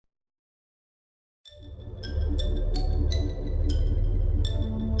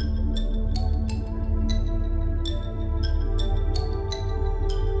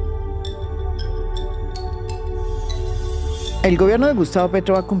El gobierno de Gustavo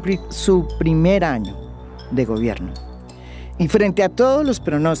Petro va a cumplir su primer año de gobierno. Y frente a todos los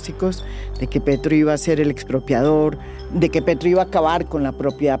pronósticos de que Petro iba a ser el expropiador, de que Petro iba a acabar con la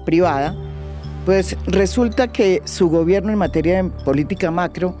propiedad privada, pues resulta que su gobierno en materia de política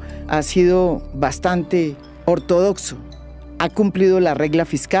macro ha sido bastante ortodoxo. Ha cumplido la regla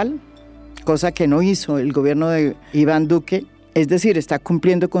fiscal, cosa que no hizo el gobierno de Iván Duque, es decir, está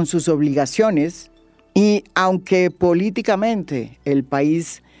cumpliendo con sus obligaciones y aunque políticamente el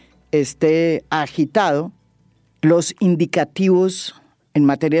país esté agitado, los indicativos en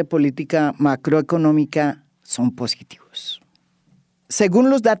materia de política macroeconómica son positivos. Según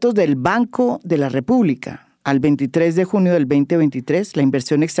los datos del Banco de la República, al 23 de junio del 2023, la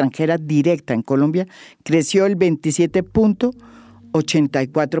inversión extranjera directa en Colombia creció el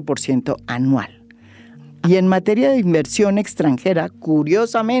 27.84% anual. Y en materia de inversión extranjera,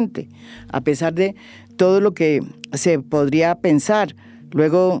 curiosamente, a pesar de todo lo que se podría pensar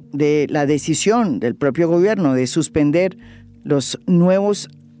luego de la decisión del propio gobierno de suspender los nuevos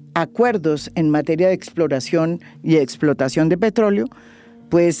acuerdos en materia de exploración y explotación de petróleo,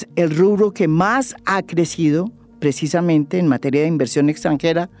 pues el rubro que más ha crecido precisamente en materia de inversión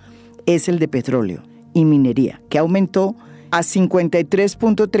extranjera es el de petróleo y minería, que aumentó a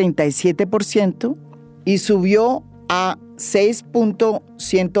 53.37% y subió a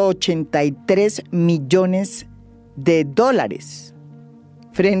 6.183 millones de dólares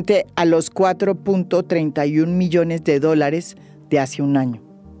frente a los 4.31 millones de dólares de hace un año.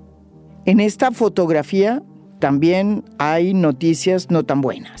 En esta fotografía también hay noticias no tan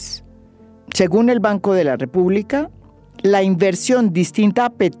buenas. Según el Banco de la República, la inversión distinta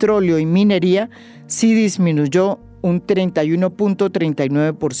a petróleo y minería sí disminuyó un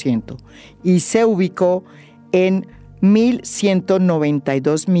 31.39% y se ubicó en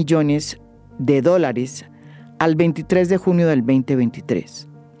 1.192 millones de dólares al 23 de junio del 2023.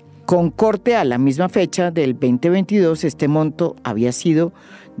 Con corte a la misma fecha del 2022, este monto había sido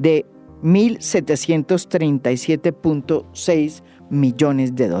de 1.737.6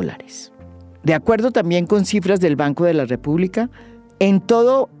 millones de dólares. De acuerdo también con cifras del Banco de la República, en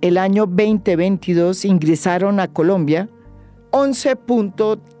todo el año 2022 ingresaron a Colombia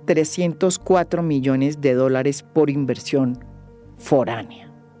 11.304 millones de dólares por inversión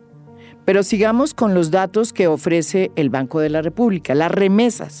foránea. Pero sigamos con los datos que ofrece el Banco de la República. Las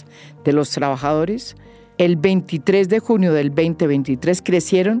remesas de los trabajadores el 23 de junio del 2023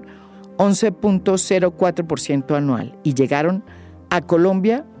 crecieron 11.04% anual y llegaron a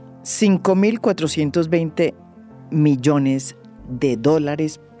Colombia 5.420 millones de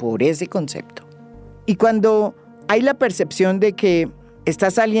dólares por ese concepto. Y cuando hay la percepción de que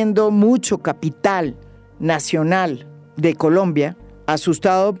está saliendo mucho capital nacional de Colombia,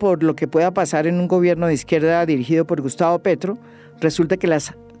 asustado por lo que pueda pasar en un gobierno de izquierda dirigido por Gustavo Petro, resulta que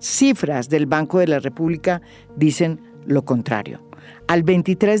las cifras del Banco de la República dicen lo contrario. Al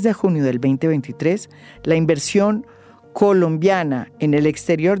 23 de junio del 2023, la inversión colombiana en el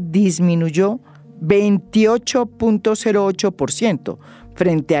exterior disminuyó 28.08%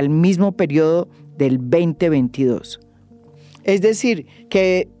 frente al mismo periodo del 2022. Es decir,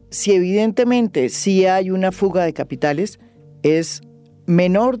 que si evidentemente sí hay una fuga de capitales, es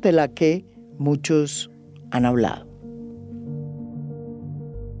menor de la que muchos han hablado.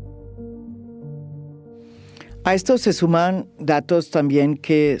 A esto se suman datos también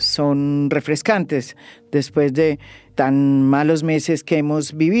que son refrescantes después de tan malos meses que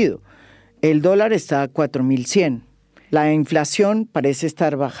hemos vivido. El dólar está a 4.100, la inflación parece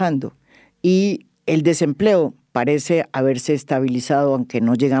estar bajando y el desempleo parece haberse estabilizado, aunque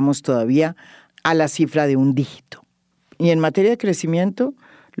no llegamos todavía a la cifra de un dígito. Y en materia de crecimiento,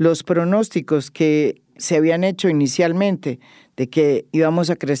 los pronósticos que se habían hecho inicialmente de que íbamos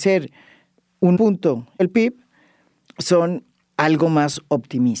a crecer un punto el PIB son algo más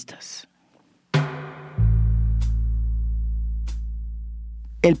optimistas.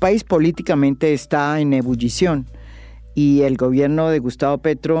 El país políticamente está en ebullición y el gobierno de Gustavo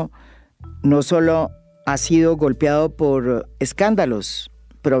Petro no solo ha sido golpeado por escándalos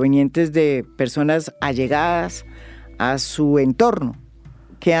provenientes de personas allegadas a su entorno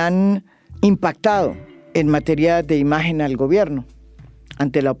que han impactado en materia de imagen al gobierno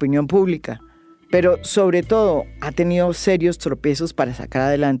ante la opinión pública, pero sobre todo ha tenido serios tropiezos para sacar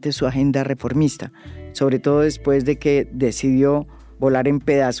adelante su agenda reformista, sobre todo después de que decidió volar en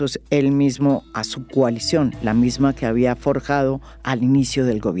pedazos él mismo a su coalición, la misma que había forjado al inicio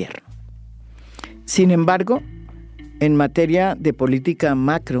del gobierno. Sin embargo, en materia de política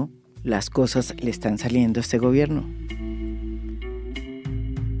macro, las cosas le están saliendo a este gobierno.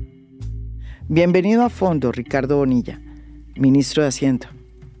 Bienvenido a Fondo, Ricardo Bonilla. ministro de Hacienda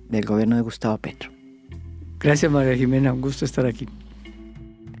del gobierno de Gustavo Petro. Gracias, María Jimena, un gusto estar aquí.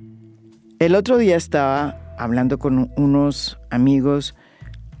 El otro día estaba hablando con unos amigos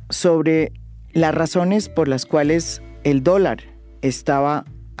sobre las razones por las cuales el dólar estaba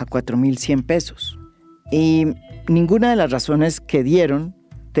a 4.100 pesos. Y ninguna de las razones que dieron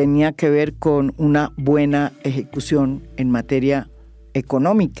tenía que ver con una buena ejecución en materia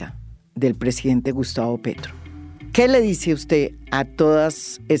económica del presidente Gustavo Petro. ¿Qué le dice usted a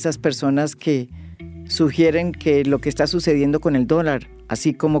todas esas personas que sugieren que lo que está sucediendo con el dólar,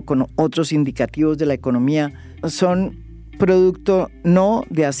 así como con otros indicativos de la economía, son producto no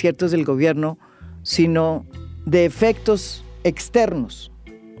de aciertos del gobierno, sino de efectos externos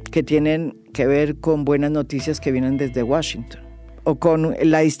que tienen que ver con buenas noticias que vienen desde Washington o con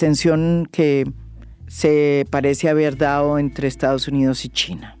la distensión que se parece haber dado entre Estados Unidos y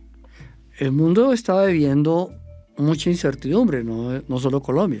China? El mundo estaba viviendo mucha incertidumbre, no solo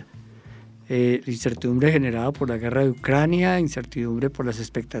Colombia. Incertidumbre generada por la guerra de Ucrania, incertidumbre por las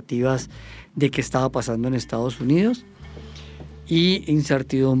expectativas de qué estaba pasando en Estados Unidos y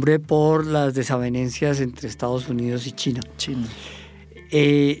incertidumbre por las desavenencias entre Estados Unidos y China.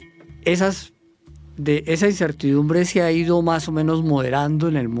 Esa incertidumbre se ha ido más o menos moderando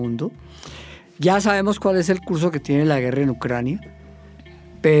en el mundo. Ya sabemos cuál es el curso que tiene la guerra en Ucrania,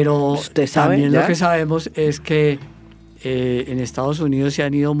 pero también lo que sabemos es que en Estados Unidos se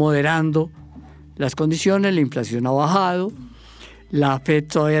han ido moderando las condiciones, la inflación ha bajado, la Fed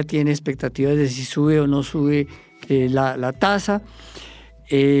todavía tiene expectativas de si sube o no sube la tasa,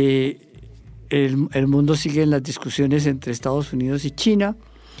 el mundo sigue en las discusiones entre Estados Unidos y China.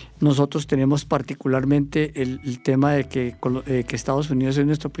 Nosotros tenemos particularmente el tema de que Estados Unidos es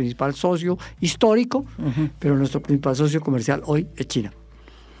nuestro principal socio histórico, pero nuestro principal socio comercial hoy es China.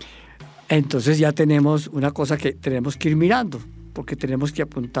 Entonces ya tenemos una cosa que tenemos que ir mirando, porque tenemos que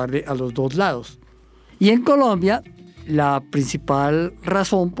apuntarle a los dos lados. Y en Colombia, la principal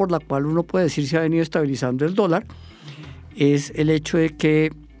razón por la cual uno puede decir se ha venido estabilizando el dólar es el hecho de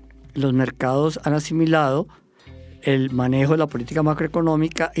que los mercados han asimilado el manejo de la política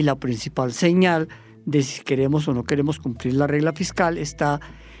macroeconómica y la principal señal de si queremos o no queremos cumplir la regla fiscal está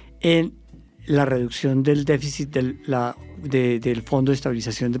en la reducción del déficit del Fondo de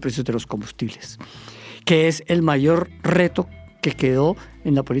Estabilización de Precios de los Combustibles, que es el mayor reto que quedó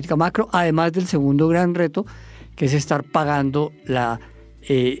en la política macro, además del segundo gran reto, que es estar pagando la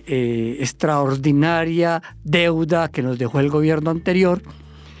extraordinaria deuda que nos dejó el gobierno anterior,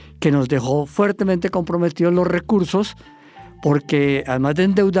 que nos dejó fuertemente comprometidos los recursos, porque además de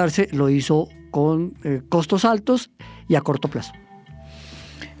endeudarse, lo hizo con costos altos y a corto plazo.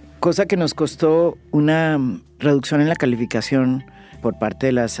 Cosa que nos costó una reducción en la calificación por parte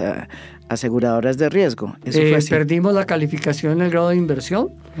de las aseguradoras de riesgo. Eso fue así. Perdimos la calificación en el grado de inversión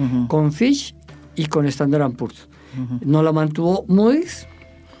con Fitch y con Standard & Poor's. Nos la mantuvo Moody's.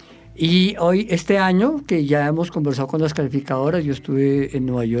 Y hoy, este año, que ya hemos conversado con las calificadoras, yo estuve en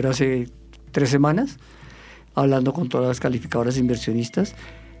Nueva York hace 3 semanas hablando con todas las calificadoras inversionistas.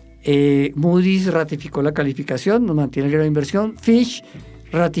 Moody's ratificó la calificación, nos mantiene el grado de inversión. Fitch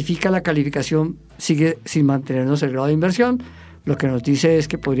ratifica la calificación, sigue sin mantenernos el grado de inversión. Lo que nos dice es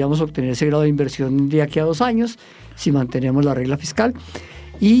que podríamos obtener ese grado de inversión de aquí a 2 años si mantenemos la regla fiscal.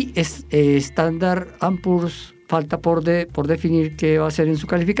 Y Standard & Poor's falta por definir qué va a hacer en su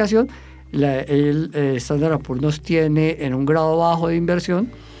calificación. Standard & Poor's nos tiene en un grado bajo de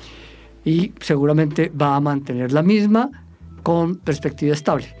inversión y seguramente va a mantener la misma con perspectiva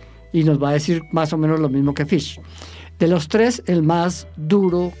estable. Y nos va a decir más o menos lo mismo que Fitch. De los 3, el más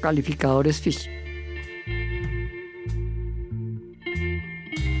duro calificador es Fitch.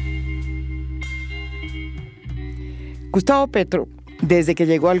 Gustavo Petro, desde que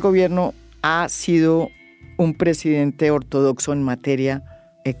llegó al gobierno, ha sido un presidente ortodoxo en materia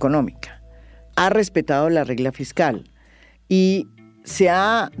económica. Ha respetado la regla fiscal y se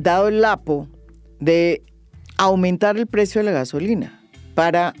ha dado el lapo de aumentar el precio de la gasolina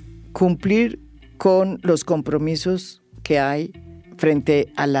para cumplir con los compromisos que hay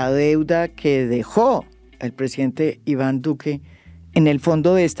frente a la deuda que dejó el presidente Iván Duque en el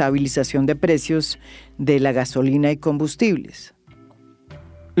Fondo de Estabilización de Precios de la Gasolina y Combustibles.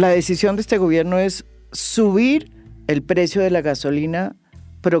 La decisión de este gobierno es subir el precio de la gasolina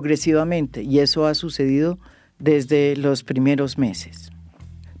progresivamente y eso ha sucedido desde los primeros meses.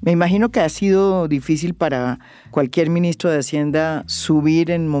 Me imagino que ha sido difícil para cualquier ministro de Hacienda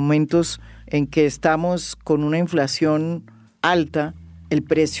subir en momentos en que estamos con una inflación alta el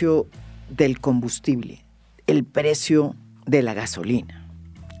precio del combustible, el precio de la gasolina.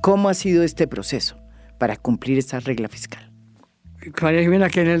 ¿Cómo ha sido este proceso para cumplir esta regla fiscal? María Jimena,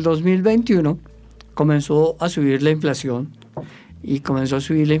 que en el 2021 comenzó a subir la inflación y comenzó a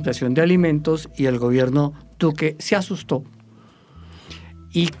subir la inflación de alimentos y el gobierno Duque se asustó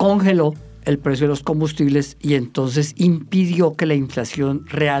y congeló el precio de los combustibles y entonces impidió que la inflación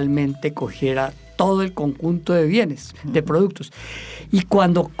realmente cogiera todo el conjunto de bienes, de productos. Y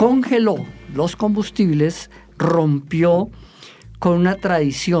cuando congeló los combustibles, rompió con una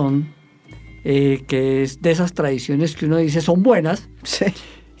tradición que es de esas tradiciones que uno dice son buenas, sí,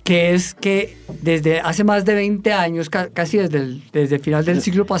 que es que desde hace más de 20 años, casi desde el final del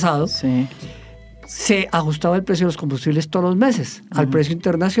siglo pasado, sí, se ajustaba el precio de los combustibles todos los meses al precio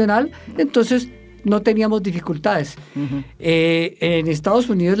internacional, entonces no teníamos dificultades. En Estados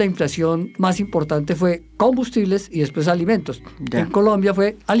Unidos la inflación más importante fue combustibles y después alimentos. Ya. En Colombia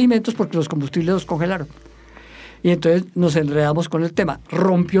fue alimentos porque los combustibles los congelaron. Y entonces nos enredamos con el tema.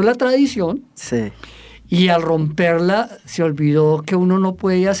 Rompió la tradición, sí, y al romperla se olvidó que uno no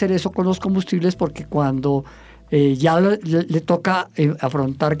puede hacer eso con los combustibles porque cuando ya le toca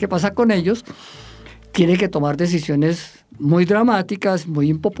afrontar qué pasa con ellos, tiene que tomar decisiones muy dramáticas, muy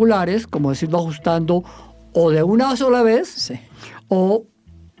impopulares, como decirlo, ajustando o de una sola vez, sí, o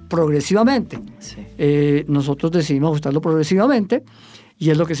progresivamente. Sí. Nosotros decidimos ajustarlo progresivamente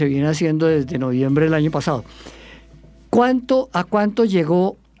y es lo que se viene haciendo desde noviembre del año pasado. ¿A cuánto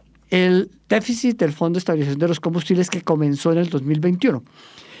llegó el déficit del Fondo de Estabilización de los Combustibles que comenzó en el 2021?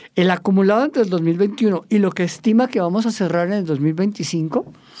 El acumulado entre el 2021 y lo que estima que vamos a cerrar en el 2025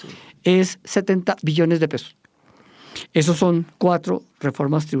 sí, es 70 billones de pesos. Esos son 4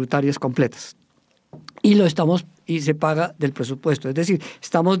 reformas tributarias completas. Y se paga del presupuesto. Es decir,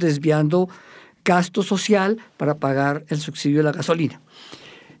 estamos desviando gasto social para pagar el subsidio de la gasolina.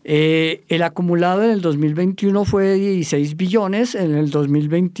 El acumulado en el 2021 fue 16 billones, en el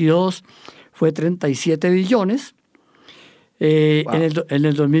 2022 fue 37 billones. Wow. En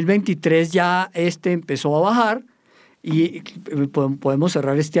el 2023 ya empezó a bajar y podemos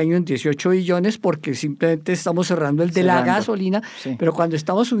cerrar este año en 18 billones porque simplemente estamos cerrando el de la gasolina, sí, pero cuando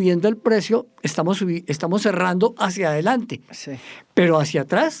estamos subiendo el precio estamos cerrando hacia adelante, sí, pero hacia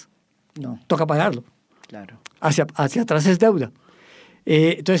atrás no, toca pagarlo. Claro. Hacia atrás es deuda.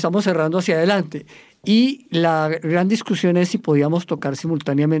 Entonces estamos cerrando hacia adelante y la gran discusión es si podíamos tocar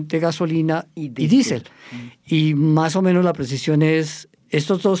simultáneamente gasolina y diésel. Y más o menos la precisión es,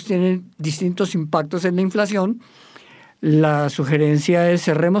 estos dos tienen distintos impactos en la inflación. La sugerencia es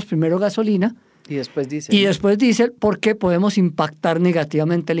cerremos primero gasolina y después diésel porque podemos impactar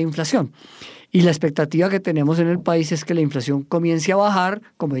negativamente la inflación. Y la expectativa que tenemos en el país es que la inflación comience a bajar,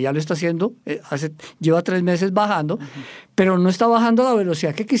 como ya lo está haciendo, lleva 3 meses bajando, pero no está bajando a la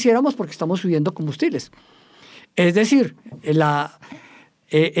velocidad que quisiéramos porque estamos subiendo combustibles. Es decir, el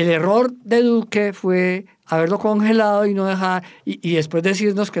error de Duque fue haberlo congelado y no dejar, y después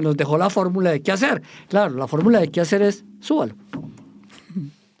decirnos que nos dejó la fórmula de qué hacer. Claro, la fórmula de qué hacer es súbalo.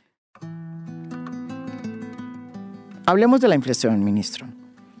 Hablemos de la inflación, ministro.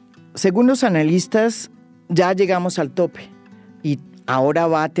 Según los analistas, ya llegamos al tope y ahora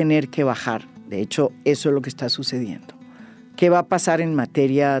va a tener que bajar. De hecho, eso es lo que está sucediendo. ¿Qué va a pasar en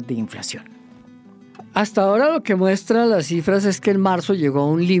materia de inflación? Hasta ahora lo que muestran las cifras es que en marzo llegó a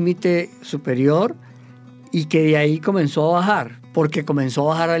un límite superior y que de ahí comenzó a bajar, porque comenzó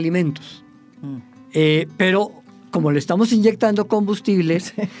a bajar alimentos. Pero como le estamos inyectando combustible,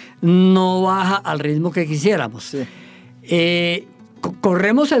 sí, no baja al ritmo que quisiéramos. Sí.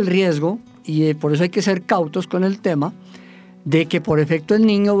 Corremos el riesgo, y por eso hay que ser cautos con el tema, de que por efecto el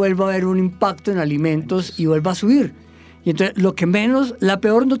niño vuelva a haber un impacto en alimentos y vuelva a subir. Y entonces la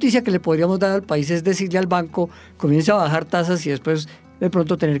peor noticia que le podríamos dar al país es decirle al banco, comience a bajar tasas y después de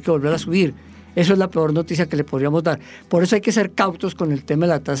pronto tener que volver a subir. Eso es la peor noticia que le podríamos dar. Por eso hay que ser cautos con el tema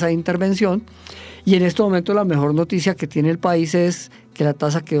de la tasa de intervención. Y en este momento la mejor noticia que tiene el país es que la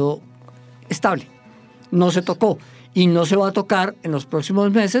tasa quedó estable. No se tocó. Y no se va a tocar en los próximos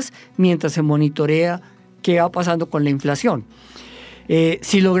meses mientras se monitorea qué va pasando con la inflación.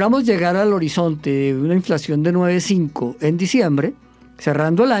 Si logramos llegar al horizonte de una inflación de 9,5 en diciembre,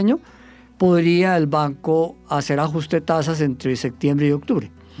 cerrando el año, podría el banco hacer ajuste de tasas entre septiembre y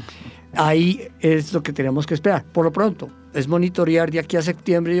octubre. Ahí es lo que tenemos que esperar. Por lo pronto, es monitorear de aquí a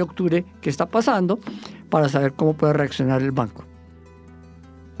septiembre y octubre qué está pasando para saber cómo puede reaccionar el banco.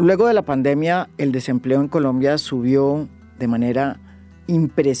 Luego de la pandemia, el desempleo en Colombia subió de manera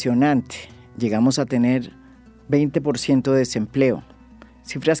impresionante. Llegamos a tener 20% de desempleo,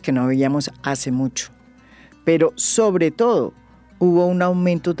 cifras que no veíamos hace mucho. Pero sobre todo, hubo un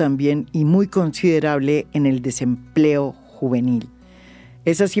aumento también y muy considerable en el desempleo juvenil.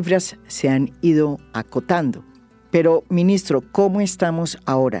 Esas cifras se han ido acotando. Pero, ministro, ¿cómo estamos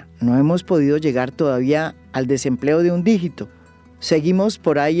ahora? No hemos podido llegar todavía al desempleo de un dígito. Seguimos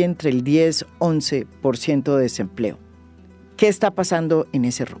por ahí entre el 10-11% de desempleo. ¿Qué está pasando en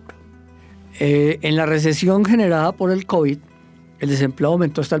ese rubro? En la recesión generada por el COVID, el desempleo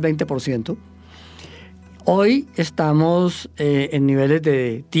aumentó hasta el 20%. Hoy estamos en niveles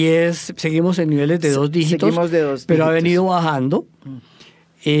de 10, seguimos en niveles de 2 dígitos, pero ha venido bajando.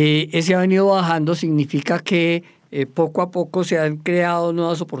 Ese ha venido bajando significa que poco a poco se han creado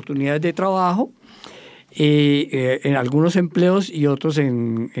nuevas oportunidades de trabajo, en algunos empleos y otros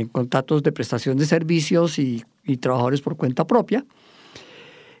en contratos de prestación de servicios y trabajadores por cuenta propia.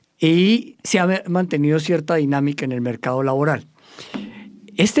 Y se ha mantenido cierta dinámica en el mercado laboral.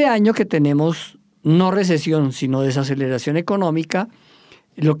 Este año que tenemos no recesión, sino desaceleración económica,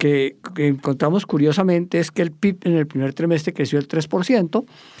 lo que encontramos curiosamente es que el PIB en el primer trimestre creció el 3%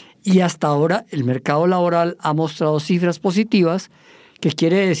 y hasta ahora el mercado laboral ha mostrado cifras positivas, que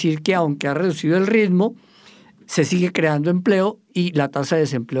quiere decir que aunque ha reducido el ritmo, se sigue creando empleo y la tasa de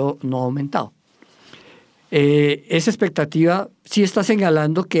desempleo no ha aumentado. Esa expectativa sí está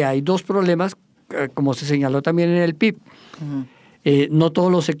señalando que hay dos problemas, como se señaló también en el PIB. Uh-huh. No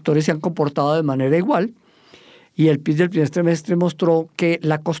todos los sectores se han comportado de manera igual y el PIB del primer trimestre mostró que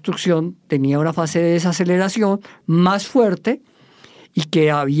la construcción tenía una fase de desaceleración más fuerte y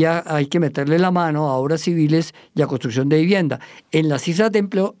que hay que meterle la mano a obras civiles y a construcción de vivienda. En las cifras de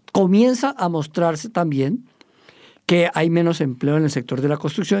empleo comienza a mostrarse también que hay menos empleo en el sector de la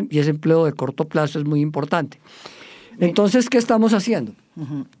construcción y ese empleo de corto plazo es muy importante. Entonces, ¿qué estamos haciendo?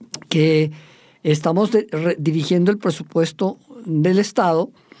 Uh-huh. Que estamos dirigiendo el presupuesto del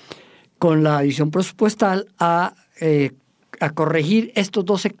Estado con la adición presupuestal a corregir estos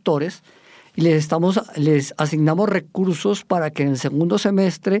dos sectores y les asignamos recursos para que en el segundo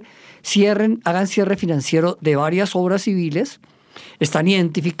semestre hagan cierre financiero de varias obras civiles. Están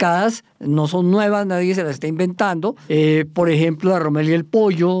identificadas, no son nuevas, nadie se las está inventando. Por ejemplo, la Romelia y el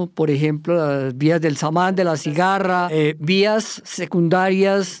Pollo, por ejemplo, las vías del Samán, de la Cigarra, vías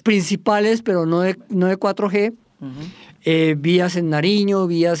secundarias principales, pero no de 4G, uh-huh. Vías en Nariño,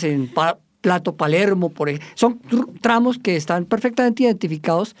 vías en Plato Palermo, por ejemplo. Son tramos que están perfectamente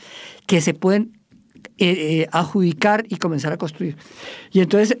identificados, que se pueden adjudicar y comenzar a construir. Y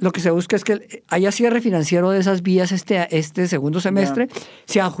entonces lo que se busca es que haya cierre financiero de esas vías este segundo semestre,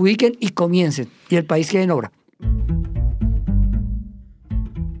 se adjudiquen y comiencen, y el país quede en obra.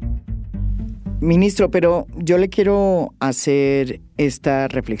 Ministro, pero yo le quiero hacer esta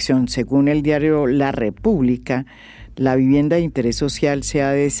reflexión. Según el diario La República, la vivienda de interés social se ha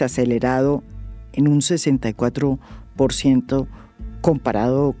desacelerado en un 64%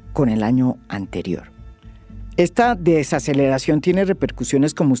 comparado con el año anterior. Esta desaceleración tiene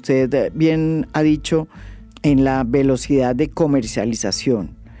repercusiones, como usted bien ha dicho, en la velocidad de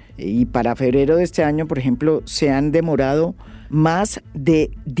comercialización. Y para febrero de este año, por ejemplo, se han demorado más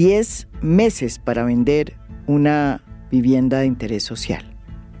de 10 meses para vender una vivienda de interés social.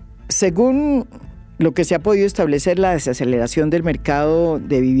 Según lo que se ha podido establecer, la desaceleración del mercado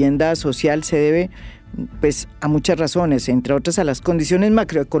de vivienda social se debe a muchas razones, entre otras a las condiciones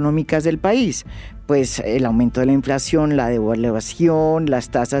macroeconómicas del país, pues el aumento de la inflación, la devaluación, las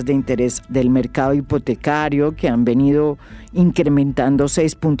tasas de interés del mercado hipotecario que han venido incrementando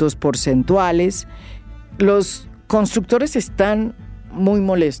 6 puntos porcentuales. Los constructores están muy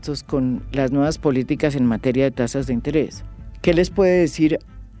molestos con las nuevas políticas en materia de tasas de interés. ¿Qué les puede decir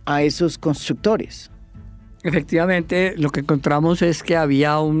a esos constructores? Efectivamente, lo que encontramos es que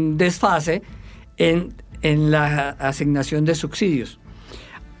había un desfase en la asignación de subsidios.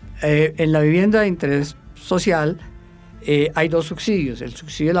 En la vivienda de interés social hay dos subsidios, el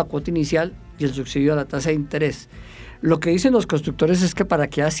subsidio de la cuota inicial y el subsidio de la tasa de interés. Lo que dicen los constructores es que para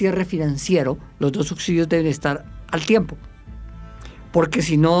que haya cierre financiero, los dos subsidios deben estar al tiempo, porque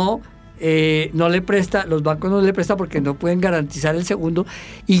si no, los bancos no le prestan porque no pueden garantizar el segundo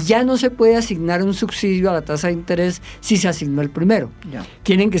y ya no se puede asignar un subsidio a la tasa de interés si se asignó el primero. Ya.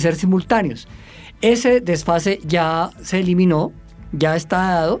 Tienen que ser simultáneos. Ese desfase ya se eliminó, ya está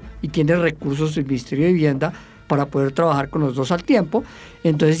dado y tiene recursos el Ministerio de Vivienda para poder trabajar con los dos al tiempo.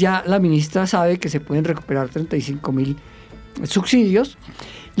 Entonces ya la ministra sabe que se pueden recuperar 35.000 subsidios.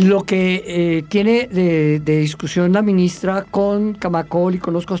 Lo que tiene de discusión la ministra con Camacol y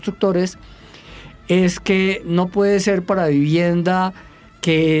con los constructores es que no puede ser para vivienda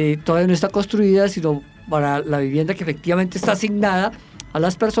que todavía no está construida, sino para la vivienda que efectivamente está asignada a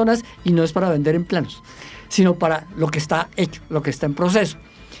las personas y no es para vender en planos, sino para lo que está hecho, lo que está en proceso.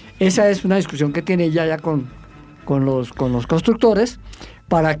 Esa es una discusión que tiene ella ya con los constructores,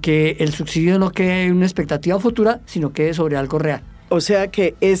 para que el subsidio no quede en una expectativa futura, sino quede sobre algo real. O sea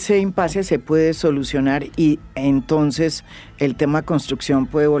que ese impasse se puede solucionar y entonces el tema construcción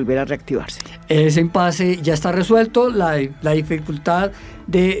puede volver a reactivarse. Ese impasse ya está resuelto, la dificultad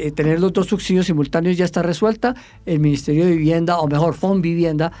de tener los dos subsidios simultáneos ya está resuelta. El Ministerio de Vivienda, o mejor,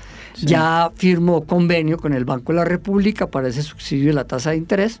 Fonvivienda, ya firmó convenio con el Banco de la República para ese subsidio de la tasa de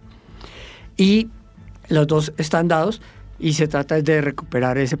interés y los dos están dados y se trata de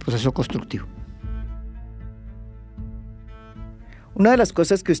recuperar ese proceso constructivo. Una de las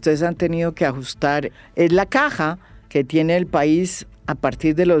cosas que ustedes han tenido que ajustar es la caja que tiene el país a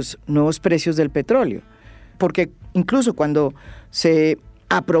partir de los nuevos precios del petróleo. Porque incluso cuando se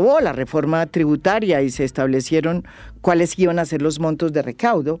aprobó la reforma tributaria y se establecieron cuáles iban a ser los montos de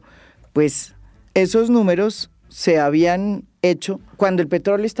recaudo, pues esos números se habían hecho cuando el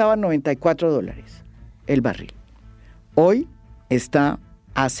petróleo estaba a $94 el barril. Hoy está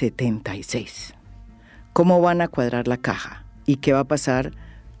a 76. ¿Cómo van a cuadrar la caja? ¿Y qué va a pasar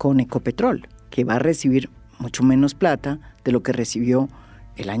con Ecopetrol, que va a recibir mucho menos plata de lo que recibió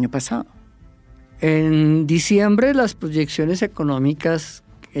el año pasado? En diciembre las proyecciones económicas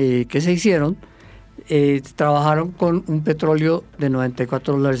que se hicieron trabajaron con un petróleo de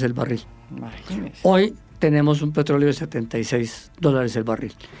 $94 el barril. Imagínese. Hoy tenemos un petróleo de $76 el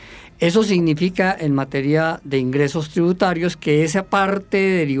barril. Eso significa en materia de ingresos tributarios que esa parte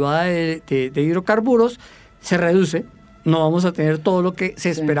derivada de hidrocarburos se reduce. No vamos a tener todo lo que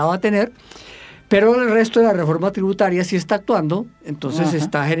se esperaba tener, pero el resto de la reforma tributaria sí está actuando, entonces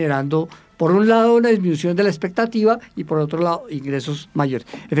está generando, por un lado, una disminución de la expectativa y por otro lado, ingresos mayores.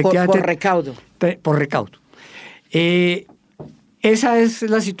 Efectivamente, por recaudo. Por recaudo. Esa es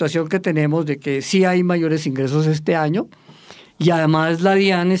la situación que tenemos de que sí hay mayores ingresos este año y además la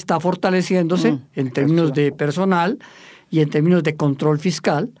DIAN está fortaleciéndose en términos de personal y en términos de control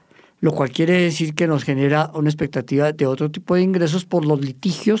fiscal, lo cual quiere decir que nos genera una expectativa de otro tipo de ingresos por los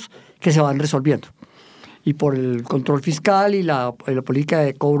litigios que se van resolviendo y por el control fiscal y la política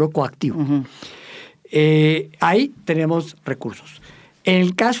de cobro coactivo. Ahí tenemos recursos. En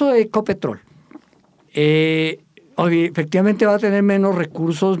el caso de Ecopetrol, efectivamente va a tener menos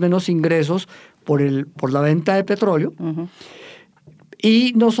recursos, menos ingresos por la venta de petróleo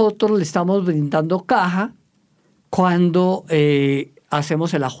y nosotros le estamos brindando caja cuando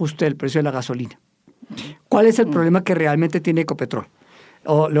hacemos el ajuste del precio de la gasolina. ¿Cuál es el problema que realmente tiene Ecopetrol?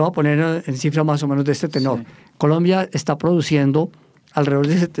 Le voy a poner en cifra más o menos de este tenor. Sí. Colombia está produciendo alrededor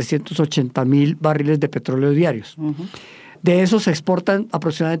de 780,000 barriles de petróleo diarios. De esos se exportan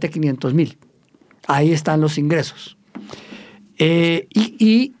aproximadamente 500,000. Ahí están los ingresos.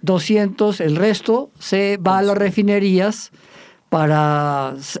 Y 200, el resto se va a las refinerías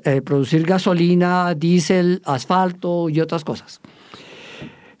para producir gasolina, diésel, asfalto y otras cosas.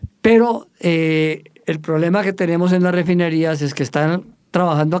 Pero el problema que tenemos en las refinerías es que están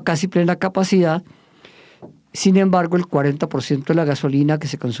trabajando a casi plena capacidad, sin embargo el 40% de la gasolina que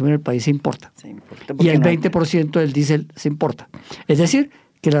se consume en el país se importa y el 20% del diésel se importa. Es decir,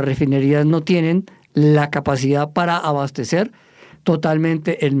 que las refinerías no tienen la capacidad para abastecer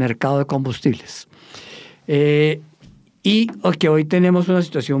totalmente el mercado de combustibles. Y que hoy tenemos una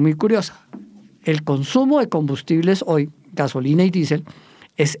situación muy curiosa. El consumo de combustibles hoy, gasolina y diésel,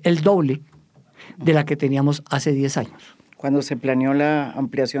 es el doble de la que teníamos hace 10 años. Cuando se planeó la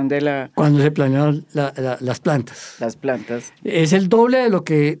ampliación de la... Cuando se planearon las plantas. Las plantas. Es el doble de lo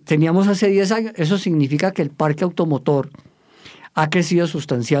que teníamos hace 10 años. Eso significa que el parque automotor ha crecido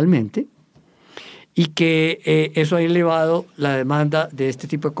sustancialmente y que eso ha elevado la demanda de este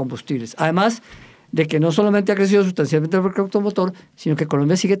tipo de combustibles. Además de que no solamente ha crecido sustancialmente el parque automotor, sino que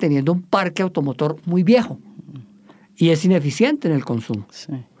Colombia sigue teniendo un parque automotor muy viejo y es ineficiente en el consumo.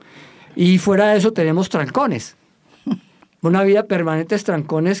 Sí. Y fuera de eso tenemos trancones. Una vida permanente de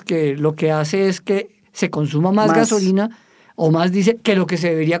trancones que lo que hace es que se consuma más gasolina o más diésel que lo que se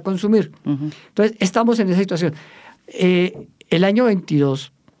debería consumir. Entonces, estamos en esa situación. El año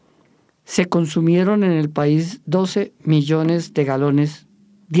 22 se consumieron en el país 12 millones de galones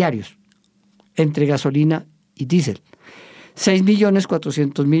diarios entre gasolina y diésel.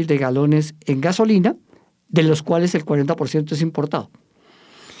 6.400.000 de galones en gasolina, de los cuales el 40% es importado.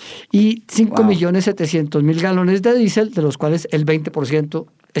 Y 5.700.000 galones de diésel, de los cuales el 20%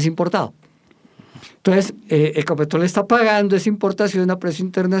 es importado. Entonces, Ecopetrol está pagando esa importación a precio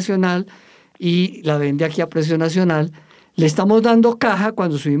internacional y la vende aquí a precio nacional. Le estamos dando caja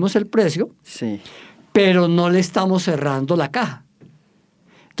cuando subimos el precio, sí, pero no le estamos cerrando la caja.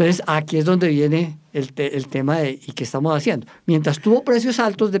 Entonces, aquí es donde viene el tema de ¿y qué estamos haciendo? Mientras tuvo precios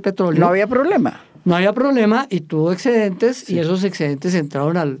altos de petróleo... No había problema. No había problema y tuvo excedentes, y esos excedentes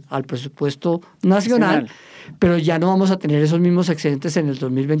entraron al presupuesto nacional, pero ya no vamos a tener esos mismos excedentes en el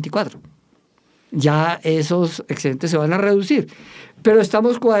 2024. Ya esos excedentes se van a reducir. Pero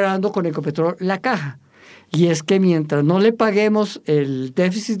estamos cuadrando con Ecopetrol la caja. Y es que mientras no le paguemos el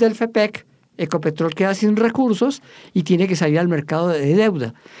déficit del FEPEC, Ecopetrol queda sin recursos y tiene que salir al mercado de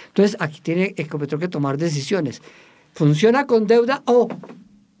deuda. Entonces, aquí tiene Ecopetrol que tomar decisiones. ¿Funciona con deuda o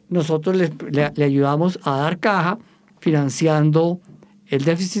nosotros le ayudamos a dar caja financiando el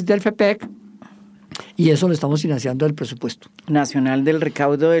déficit del FEPEC? Y eso lo estamos financiando del presupuesto nacional del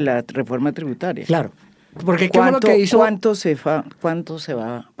recaudo de la reforma tributaria. Claro. Porque ¿qué fue lo que hizo? ¿Cuánto se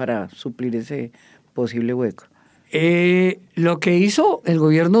va para suplir ese posible hueco? Lo que hizo el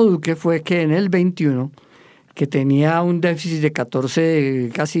gobierno Duque fue que en el 21, que tenía un déficit de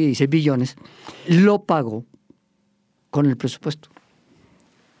 14, casi 16 billones, lo pagó con el presupuesto.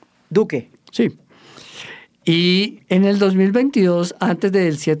 ¿Duque? Sí. Y en el 2022, antes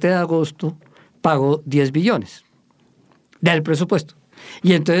del 7 de agosto, pagó 10 billones del presupuesto.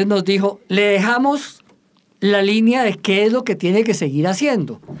 Y entonces nos dijo, le dejamos la línea de qué es lo que tiene que seguir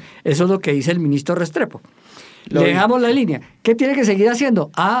haciendo. Eso es lo que dice el ministro Restrepo. Le dejamos la línea. ¿Qué tiene que seguir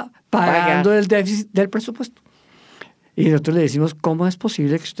haciendo? Pagando el déficit del presupuesto. Y nosotros le decimos, ¿cómo es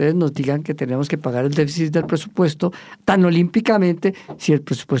posible que ustedes nos digan que tenemos que pagar el déficit del presupuesto tan olímpicamente si el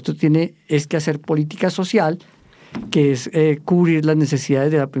presupuesto es que hacer política social, que es cubrir las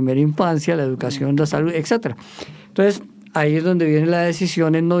necesidades de la primera infancia, la educación, la salud, etcétera? Entonces, ahí es donde viene la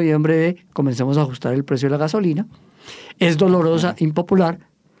decisión en noviembre de comencemos a ajustar el precio de la gasolina. Es dolorosa, impopular,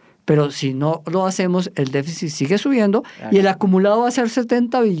 pero si no lo hacemos, el déficit sigue subiendo y el acumulado va a ser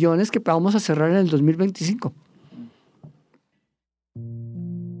 70 billones que vamos a cerrar en el 2025.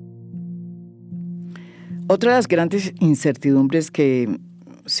 Otra de las grandes incertidumbres que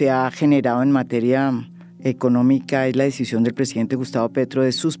se ha generado en materia económica es la decisión del presidente Gustavo Petro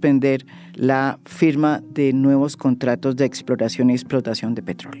de suspender la firma de nuevos contratos de exploración y explotación de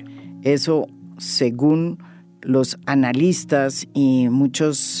petróleo. Eso, según los analistas y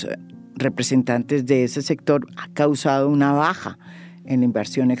muchos representantes de ese sector, ha causado una baja en la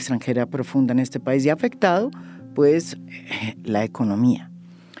inversión extranjera profunda en este país y ha afectado, pues, la economía.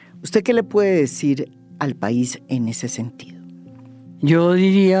 ¿Usted qué le puede decir al país en ese sentido? Yo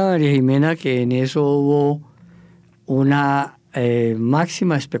diría, María Jimena, que en eso hubo una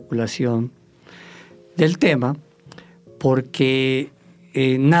máxima especulación del tema, porque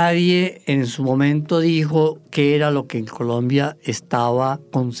nadie en su momento dijo qué era lo que en Colombia estaba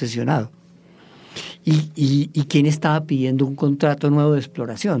concesionado y quién estaba pidiendo un contrato nuevo de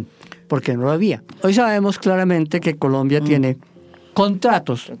exploración, porque no lo había. Hoy sabemos claramente que Colombia tiene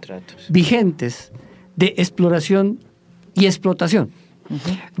contratos vigentes de exploración y explotación.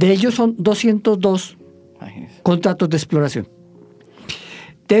 De ellos son 202 contratos de exploración.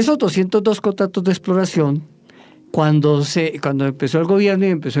 De esos 202 contratos de exploración, cuando empezó el gobierno y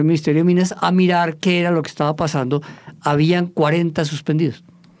empezó el Ministerio de Minas a mirar qué era lo que estaba pasando, habían 40 suspendidos.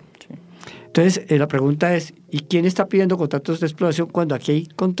 Entonces, la pregunta es, ¿y quién está pidiendo contratos de exploración cuando aquí hay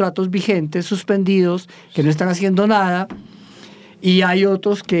contratos vigentes, suspendidos, que no están haciendo nada? Y hay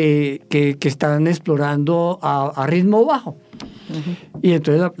otros que están explorando a ritmo bajo. Y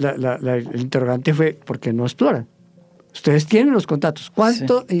entonces el interrogante fue, ¿por qué no exploran? Ustedes tienen los contratos.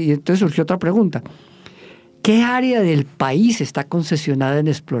 ¿Cuánto? Sí. Y entonces surgió otra pregunta. ¿Qué área del país está concesionada en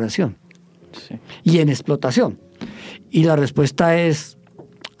exploración? Sí. Y en explotación. Y la respuesta es,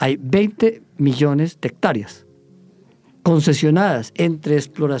 hay 20 millones de hectáreas concesionadas entre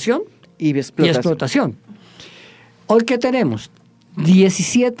exploración y explotación. Hoy, ¿qué tenemos?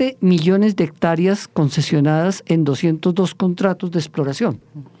 17 millones de hectáreas concesionadas en 202 contratos de exploración.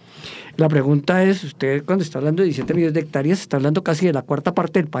 La pregunta es, usted cuando está hablando de 17 millones de hectáreas, está hablando casi de la cuarta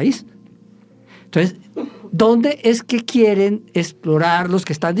parte del país. Entonces, ¿dónde es que quieren explorar los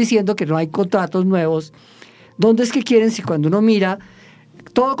que están diciendo que no hay contratos nuevos? ¿Dónde es que quieren, si cuando uno mira,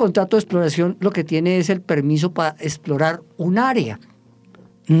 todo contrato de exploración lo que tiene es el permiso para explorar un área,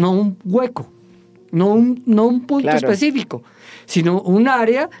 no un hueco, no un punto específico, sino un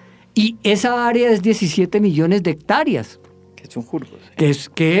área, y esa área es 17 millones de hectáreas. Que es un jurgo. Sí.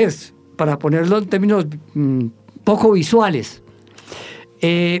 Que es, para ponerlo en términos poco visuales.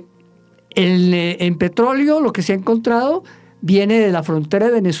 En petróleo lo que se ha encontrado viene de la frontera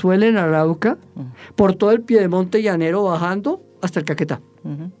de Venezuela en Arauca, por todo el piedemonte llanero bajando hasta el Caquetá.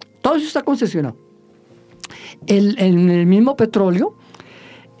 Todo eso está concesionado. En el mismo petróleo,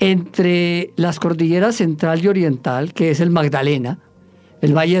 entre las cordilleras central y oriental, que es el Magdalena,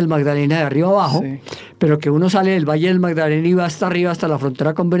 el Valle del Magdalena de arriba abajo, sí, pero que uno sale del Valle del Magdalena y va hasta arriba, hasta la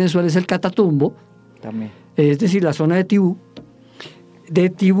frontera con Venezuela, es el Catatumbo, también. Es decir, la zona de Tibú. De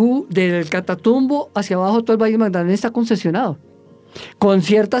Tibú, del Catatumbo hacia abajo, todo el Valle Magdalena está concesionado, con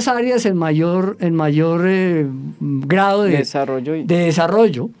ciertas áreas en mayor grado de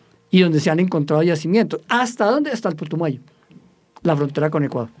desarrollo y donde se han encontrado yacimientos. ¿Hasta dónde? Hasta el Putumayo, la frontera con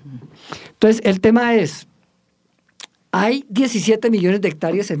Ecuador. Entonces, el tema es, hay 17 millones de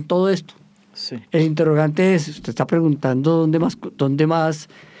hectáreas en todo esto. Sí. El interrogante es, usted está preguntando dónde más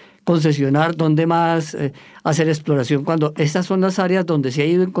concesionar, dónde más hacer exploración, cuando estas son las áreas donde se ha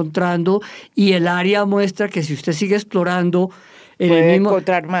ido encontrando y el área muestra que si usted sigue explorando puede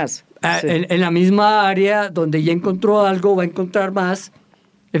encontrar más. Sí. En la misma área donde ya encontró algo va a encontrar más,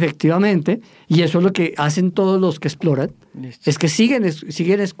 efectivamente, y eso es lo que hacen todos los que exploran. Listo. Es que siguen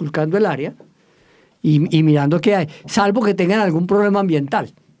esculcando el área y mirando qué hay, salvo que tengan algún problema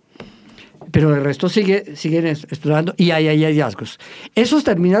ambiental. Pero el resto siguen explorando y hay hallazgos. Eso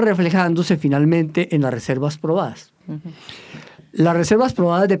termina reflejándose finalmente en las reservas probadas. Uh-huh. Las reservas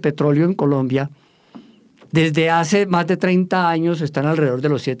probadas de petróleo en Colombia, desde hace más de 30 años, están alrededor de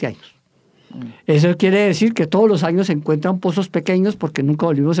los 7 años. Uh-huh. Eso quiere decir que todos los años se encuentran pozos pequeños porque nunca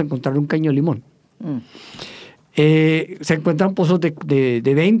volvimos a encontrar un caño de limón. Uh-huh. Se encuentran pozos de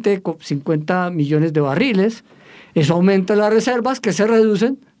 20, 50 millones de barriles. Eso aumenta las reservas que se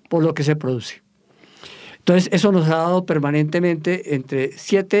reducen por lo que se produce. Entonces, eso nos ha dado permanentemente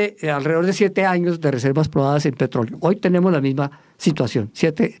alrededor de 7 años de reservas probadas en petróleo. Hoy tenemos la misma situación,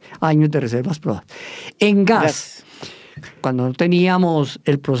 7 años de reservas probadas. En gas, cuando no teníamos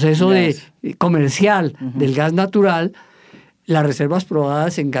el proceso comercial del gas natural, las reservas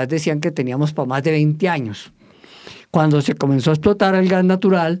probadas en gas decían que teníamos para más de 20 años. Cuando se comenzó a explotar el gas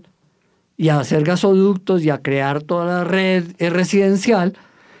natural y a hacer gasoductos y a crear toda la red residencial,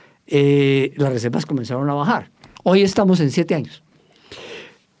 las reservas comenzaron a bajar. Hoy estamos en 7 años.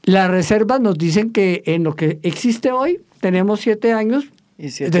 Las reservas nos dicen que en lo que existe hoy tenemos 7 años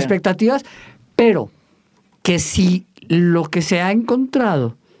de expectativas, pero que si lo que se ha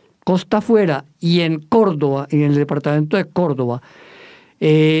encontrado costa afuera y en Córdoba, en el departamento de Córdoba,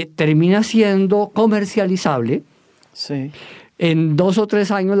 termina siendo comercializable, sí, en 2 o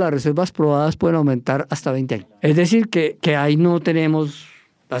 3 años las reservas probadas pueden aumentar hasta 20 años. Es decir, que ahí no tenemos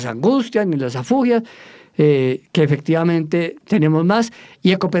las angustias ni las afugias, que efectivamente tenemos más.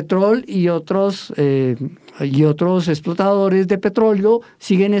 Y Ecopetrol y otros explotadores de petróleo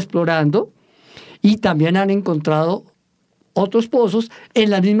siguen explorando y también han encontrado otros pozos en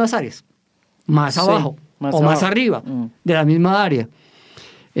las mismas áreas, más abajo más arriba de la misma área.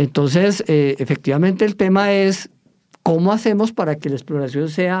 Entonces, efectivamente el tema es cómo hacemos para que la exploración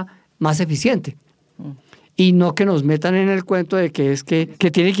sea más eficiente. Y no que nos metan en el cuento de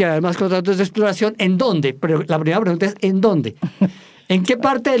que tiene que haber más contratos de exploración. ¿En dónde? Pero la primera pregunta es ¿en dónde? ¿En qué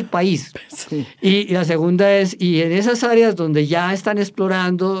parte del país? Sí. Y la segunda es, ¿y en esas áreas donde ya están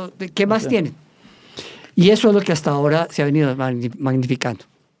explorando, qué más tienen? Y eso es lo que hasta ahora se ha venido magnificando.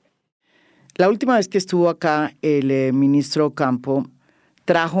 La última vez que estuvo acá, el ministro Campo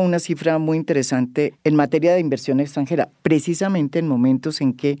trajo una cifra muy interesante en materia de inversión extranjera, precisamente en momentos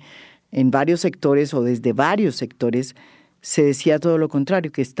en que en varios sectores o desde varios sectores se decía todo lo contrario,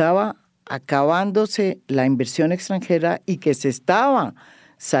 que estaba acabándose la inversión extranjera y que se estaba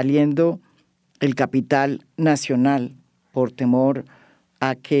saliendo el capital nacional por temor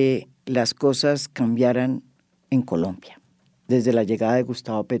a que las cosas cambiaran en Colombia desde la llegada de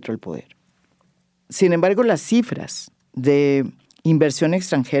Gustavo Petro al poder. Sin embargo, las cifras de inversión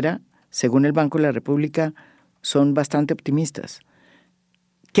extranjera, según el Banco de la República, son bastante optimistas.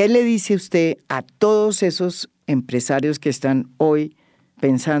 ¿Qué le dice usted a todos esos empresarios que están hoy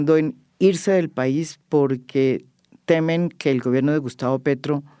pensando en irse del país porque temen que el gobierno de Gustavo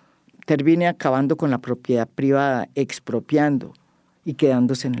Petro termine acabando con la propiedad privada, expropiando y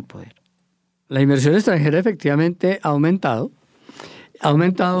quedándose en el poder? La inversión extranjera efectivamente ha aumentado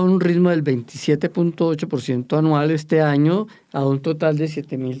a un ritmo del 27.8% anual este año, a un total de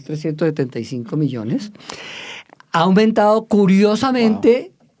 7.375 millones. Ha aumentado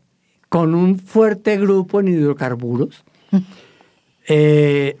curiosamente con un fuerte grupo en hidrocarburos.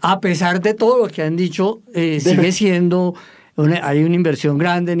 A pesar de todo lo que han dicho, sigue siendo, hay una inversión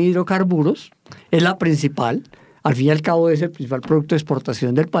grande en hidrocarburos, es la principal, al fin y al cabo es el principal producto de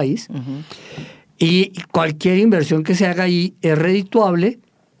exportación del país, y cualquier inversión que se haga ahí es redituable,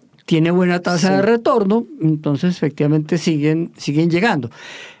 tiene buena tasa de retorno, entonces efectivamente siguen llegando.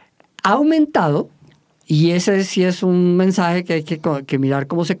 Ha aumentado, y ese sí es un mensaje que hay que mirar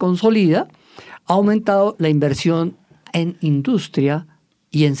cómo se consolida, ha aumentado la inversión en industria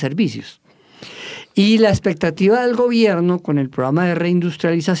y en servicios. Y la expectativa del gobierno con el programa de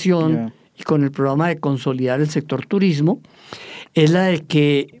reindustrialización y con el programa de consolidar el sector turismo, es la de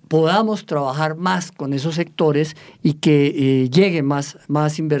que podamos trabajar más con esos sectores y que llegue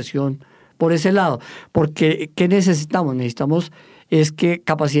más inversión por ese lado. Porque, ¿qué necesitamos? Necesitamos es que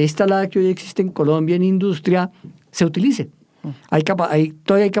capacidad instalada que hoy existe en Colombia en industria se utilice.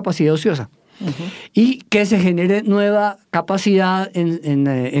 Todavía hay capacidad ociosa. Y que se genere nueva capacidad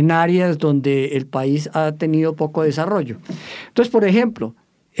en áreas donde el país ha tenido poco desarrollo. Entonces, por ejemplo,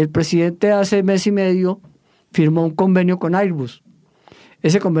 el presidente hace mes y medio firmó un convenio con Airbus.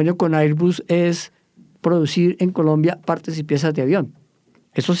 Ese convenio con Airbus es producir en Colombia partes y piezas de avión.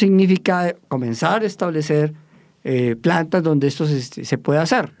 Eso significa comenzar a establecer plantas donde esto se pueda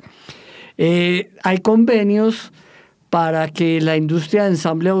hacer. Hay convenios para que la industria de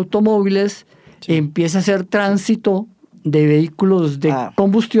ensamble de automóviles empiece a hacer tránsito de vehículos de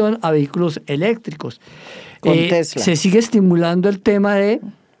combustión a vehículos eléctricos. Con Tesla. Se sigue estimulando el tema de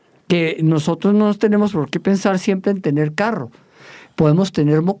que nosotros no tenemos por qué pensar siempre en tener carro. Podemos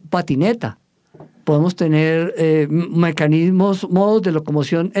tener patineta, podemos tener modos de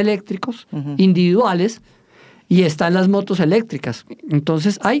locomoción eléctricos individuales, y están las motos eléctricas.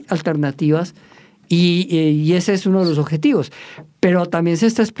 Entonces hay alternativas y ese es uno de los objetivos. Pero también se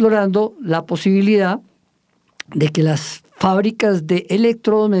está explorando la posibilidad de que las fábricas de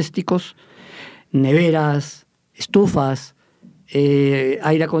electrodomésticos, neveras, estufas,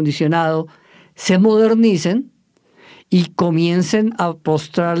 aire acondicionado, se modernicen y comiencen a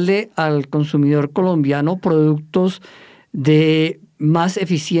mostrarle al consumidor colombiano productos más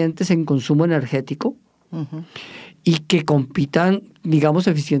eficientes en consumo energético y que compitan, digamos,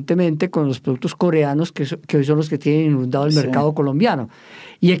 eficientemente con los productos coreanos que hoy son los que tienen inundado el mercado colombiano.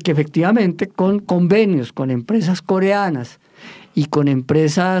 Y que efectivamente con convenios con empresas coreanas y con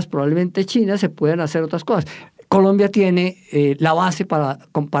empresas probablemente chinas se pueden hacer otras cosas. Colombia tiene la base para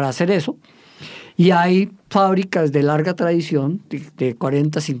hacer eso, y hay fábricas de larga tradición, de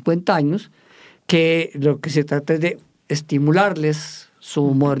 40, 50 años, que lo que se trata es de estimularles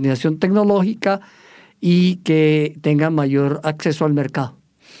su modernización tecnológica y que tengan mayor acceso al mercado.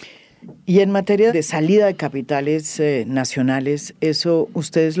 Y en materia de salida de capitales nacionales, ¿eso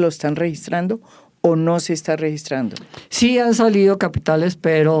ustedes lo están registrando o no se está registrando? Sí han salido capitales,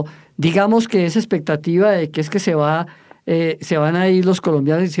 pero digamos que esa expectativa de que es que se van a ir los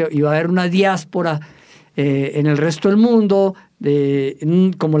colombianos y va a haber una diáspora en el resto del mundo,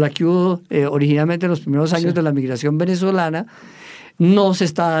 como la que hubo originalmente en los primeros años de la migración venezolana, no se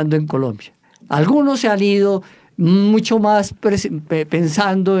está dando en Colombia. Algunos se han ido mucho más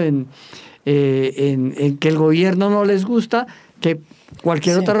pensando en que el gobierno no les gusta que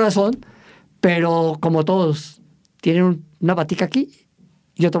cualquier otra razón, pero como todos, tienen una patica aquí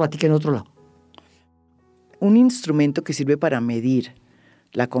y otra patica en otro lado. Un instrumento que sirve para medir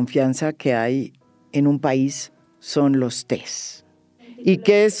la confianza que hay en un país son los test. ¿Y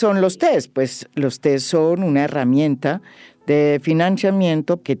qué son los test? Pues los test son una herramienta de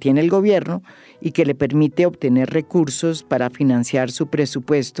financiamiento que tiene el gobierno y que le permite obtener recursos para financiar su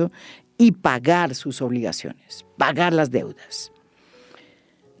presupuesto y pagar sus obligaciones, pagar las deudas.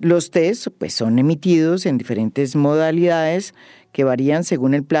 Los test pues, son emitidos en diferentes modalidades que varían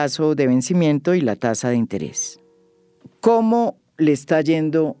según el plazo de vencimiento y la tasa de interés. ¿Cómo le está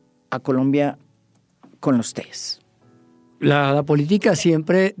yendo a Colombia con los test? La política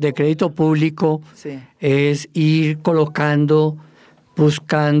siempre de crédito público es ir colocando,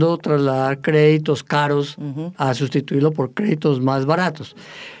 buscando trasladar créditos caros a sustituirlo por créditos más baratos.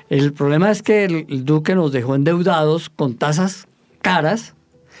 El problema es que el Duque nos dejó endeudados con tasas caras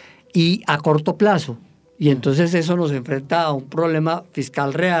y a corto plazo. Y entonces eso nos enfrenta a un problema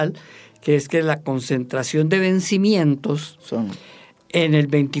fiscal real, que es que la concentración de vencimientos en el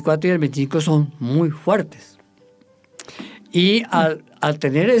 24 y el 25 son muy fuertes. Y al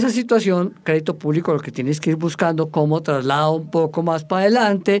tener esa situación, crédito público lo que tiene es que ir buscando cómo traslada un poco más para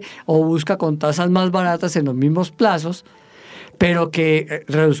adelante o busca con tasas más baratas en los mismos plazos, pero que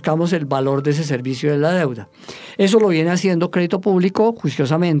reduzcamos el valor de ese servicio de la deuda. Eso lo viene haciendo crédito público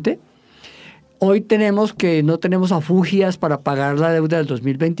juiciosamente. Hoy no tenemos afugias para pagar la deuda del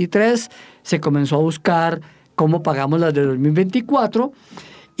 2023, se comenzó a buscar cómo pagamos la del 2024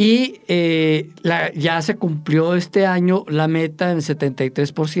 y ya se cumplió este año la meta en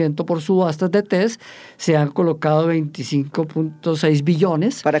 73% por subastas de test, se han colocado 25.6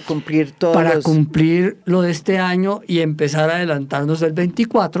 billones para cumplir cumplir lo de este año y empezar a adelantarnos del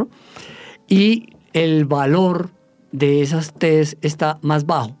 24, y el valor de esas test está más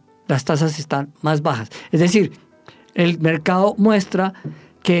bajo. Las tasas están más bajas. Es decir, el mercado muestra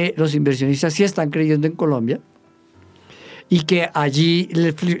que los inversionistas sí están creyendo en Colombia y que allí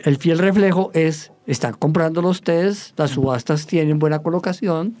el fiel reflejo es, están comprando los test, las subastas tienen buena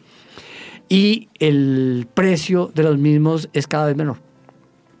colocación y el precio de los mismos es cada vez menor.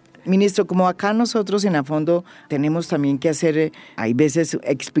 Ministro, como acá nosotros en A Fondo tenemos también que hacer, hay veces,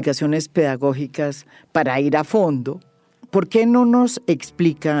 explicaciones pedagógicas para ir a fondo, ¿por qué no nos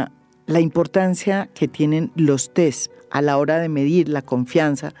explica la importancia que tienen los test a la hora de medir la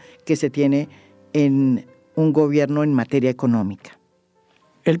confianza que se tiene en un gobierno en materia económica?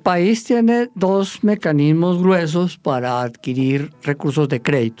 El país tiene dos mecanismos gruesos para adquirir recursos de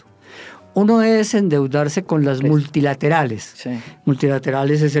crédito. Uno es endeudarse con las multilaterales. Sí.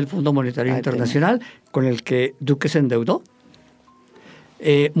 Multilaterales es el Fondo Monetario Internacional, con el que Duque se endeudó.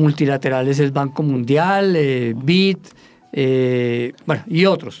 Multilaterales es Banco Mundial, BID, y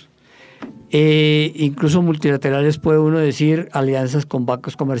otros. Incluso multilaterales puede uno decir alianzas con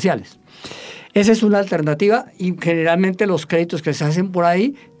bancos comerciales. Esa es una alternativa y generalmente los créditos que se hacen por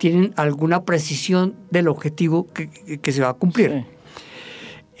ahí tienen alguna precisión del objetivo que se va a cumplir.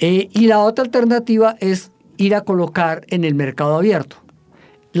 Sí. Y la otra alternativa es ir a colocar en el mercado abierto.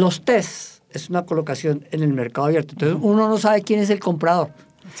 Los test es una colocación en el mercado abierto. Entonces uno no sabe quién es el comprador.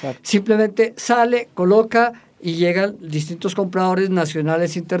 Exacto. Simplemente sale, coloca y llegan distintos compradores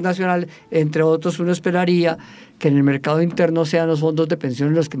nacionales e internacionales. Entre otros, uno esperaría que en el mercado interno sean los fondos de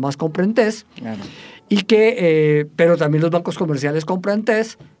pensiones los que más compren test. Claro. Y pero también los bancos comerciales compran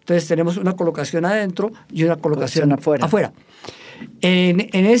test. Entonces tenemos una colocación adentro y una colocación afuera.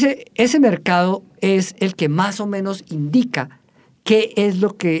 En ese mercado es el que más o menos indica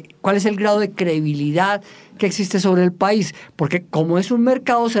cuál es el grado de credibilidad que existe sobre el país, porque como es un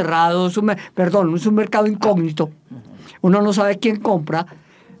mercado cerrado, es un mercado incógnito, uno no sabe quién compra,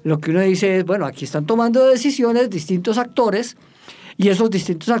 lo que uno dice es, bueno, aquí están tomando decisiones distintos actores y esos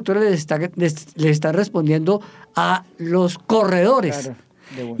distintos actores les están respondiendo a los corredores. Claro.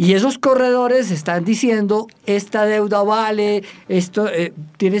 Y esos corredores están diciendo, esta deuda vale, esto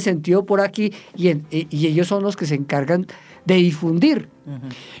tiene sentido por aquí, y ellos son los que se encargan de difundir. Uh-huh.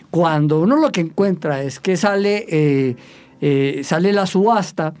 Cuando uno lo que encuentra es que sale la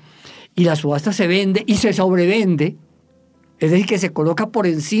subasta, y la subasta se vende y se sobrevende, es decir, que se coloca por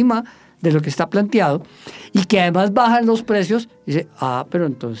encima de lo que está planteado, y que además bajan los precios, dice, pero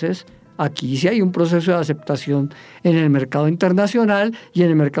entonces aquí sí hay un proceso de aceptación en el mercado internacional y en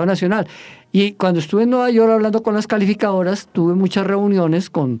el mercado nacional. Y cuando estuve en Nueva York hablando con las calificadoras, tuve muchas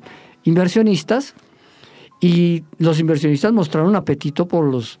reuniones con inversionistas y los inversionistas mostraron apetito por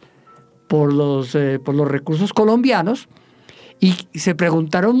los recursos colombianos y se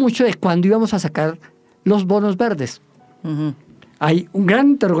preguntaron mucho de cuándo íbamos a sacar los bonos verdes. Uh-huh. Hay un gran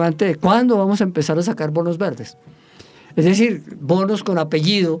interrogante de cuándo vamos a empezar a sacar bonos verdes. Es decir, bonos con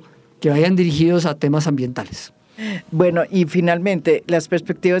apellido que vayan dirigidos a temas ambientales. Bueno, y finalmente, las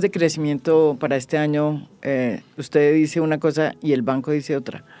perspectivas de crecimiento para este año, usted dice una cosa y el banco dice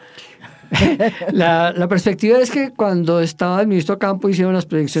otra. La perspectiva es que cuando estaba el ministro Campo hicieron las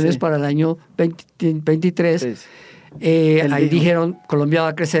proyecciones para el año 2023, pues, ahí dijeron Colombia va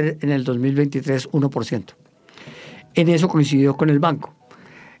a crecer en el 2023 1%. En eso coincidió con el banco.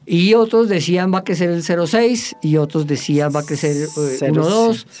 Y otros decían va a crecer el 0,6 y otros decían va a crecer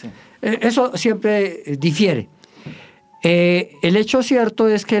 1,2. Sí. Eso siempre difiere. El hecho cierto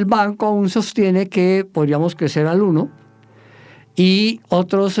es que el banco aún sostiene que podríamos crecer al 1 y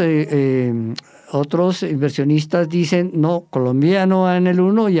otros inversionistas dicen no, Colombia no va en el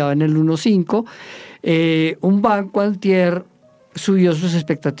 1, ya va en el 1,5. Un banco antier subió sus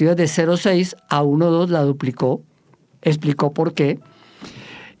expectativas de 0,6 a 1,2, la duplicó, explicó por qué.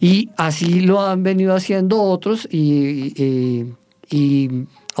 Y así lo han venido haciendo otros y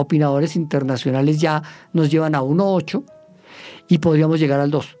opinadores internacionales ya nos llevan a 1,8 y podríamos llegar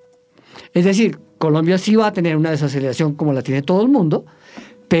al 2. Es decir, Colombia sí va a tener una desaceleración como la tiene todo el mundo,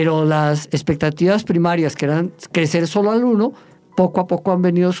 pero las expectativas primarias que eran crecer solo al 1, poco a poco han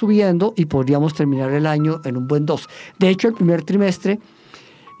venido subiendo y podríamos terminar el año en un buen 2. De hecho, el primer trimestre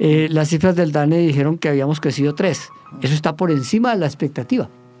las cifras del DANE dijeron que habíamos crecido 3. Eso está por encima de la expectativa.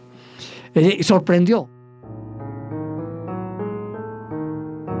 Sorprendió.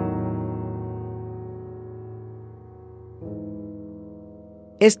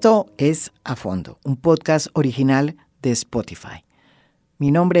 Esto es A Fondo, un podcast original de Spotify. Mi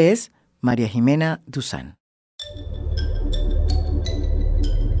nombre es María Jimena Duzán.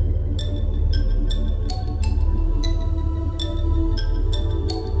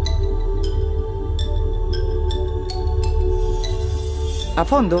 A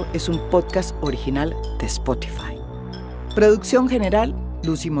Fondo es un podcast original de Spotify. Producción general,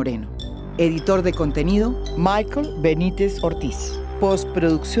 Lucy Moreno. Editor de contenido, Michael Benítez Ortiz.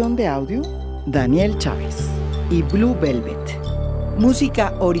 Postproducción de audio, Daniel Chávez. Y Blue Velvet.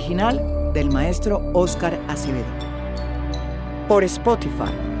 Música original del maestro Óscar Acevedo. Por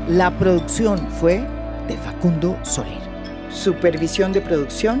Spotify, la producción fue de Facundo Soler. Supervisión de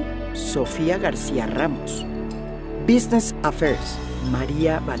producción, Sofía García Ramos. Business Affairs,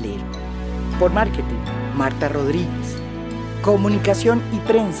 María Valero. Por marketing, Marta Rodríguez. Comunicación y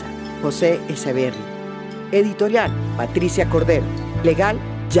prensa, José Echeverri. Editorial, Patricia Cordero. Legal,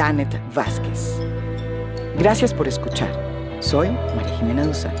 Janet Vázquez. Gracias por escuchar. Soy María Jimena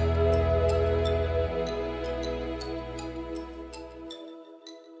Duzán.